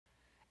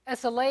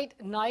It's a late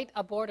night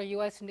aboard a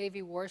U.S.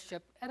 Navy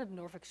warship at a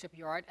Norfolk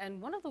shipyard, and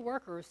one of the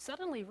workers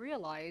suddenly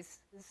realizes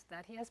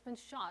that he has been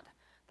shot.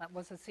 That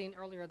was seen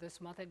earlier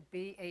this month at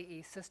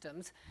BAE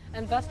Systems.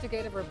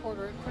 Investigative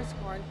reporter Chris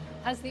Horne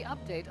has the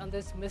update on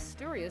this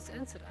mysterious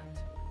incident.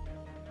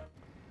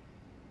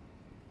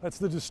 That's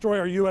the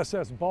destroyer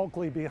USS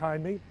Bulkley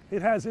behind me.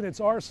 It has in its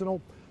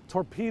arsenal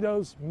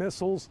torpedoes,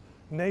 missiles,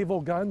 naval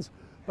guns,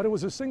 but it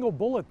was a single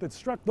bullet that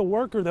struck the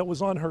worker that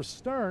was on her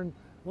stern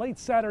late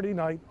Saturday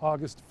night,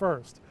 August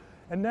 1st.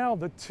 And now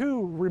the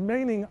two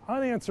remaining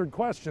unanswered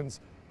questions: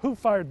 who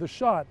fired the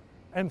shot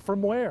and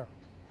from where?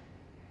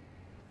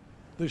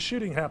 The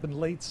shooting happened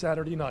late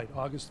Saturday night,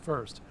 August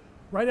 1st,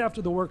 right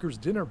after the workers'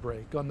 dinner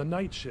break on the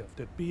night shift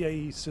at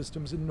BAE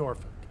Systems in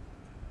Norfolk.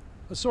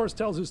 A source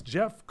tells us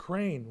Jeff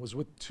Crane was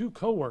with two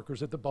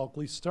co-workers at the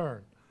Bulkley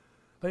stern.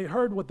 They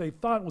heard what they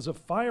thought was a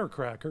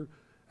firecracker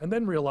and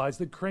then realized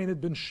that Crane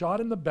had been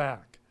shot in the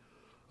back.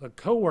 A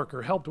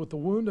co-worker helped with the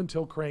wound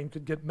until Crane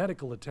could get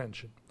medical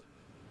attention.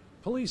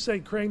 Police say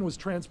Crane was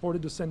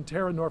transported to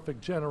Centera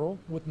Norfolk General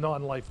with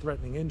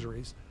non-life-threatening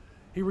injuries.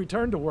 He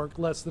returned to work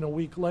less than a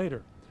week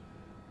later.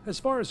 As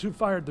far as who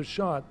fired the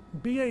shot,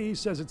 BAE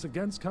says it's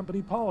against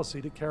company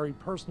policy to carry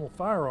personal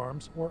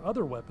firearms or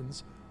other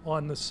weapons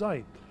on the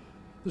site.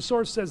 The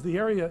source says the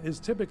area is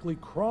typically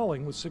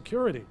crawling with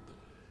security.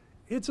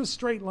 It's a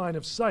straight line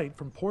of sight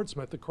from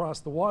Portsmouth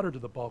across the water to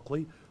the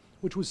Bulkley,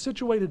 which was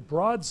situated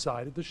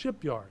broadside at the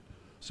shipyard,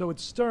 so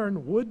its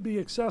stern would be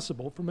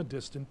accessible from a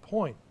distant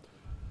point.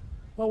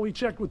 Well, we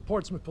checked with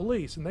Portsmouth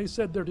police, and they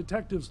said their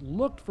detectives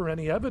looked for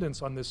any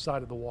evidence on this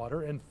side of the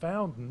water and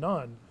found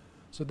none,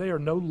 so they are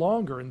no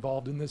longer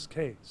involved in this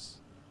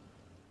case.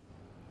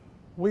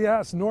 We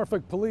asked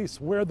Norfolk police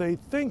where they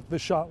think the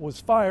shot was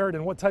fired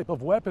and what type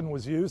of weapon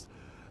was used.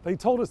 They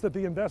told us that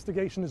the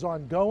investigation is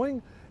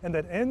ongoing and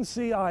that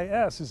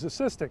NCIS is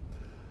assisting.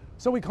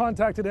 So we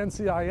contacted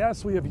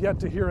NCIS. We have yet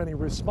to hear any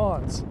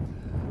response.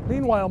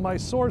 Meanwhile, my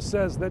source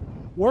says that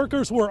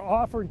workers were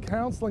offered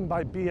counseling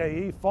by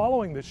BAE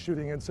following this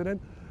shooting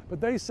incident,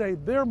 but they say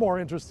they're more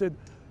interested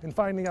in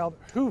finding out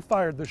who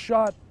fired the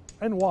shot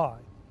and why.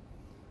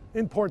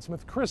 In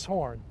Portsmouth, Chris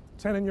Horne,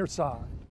 10 on your side.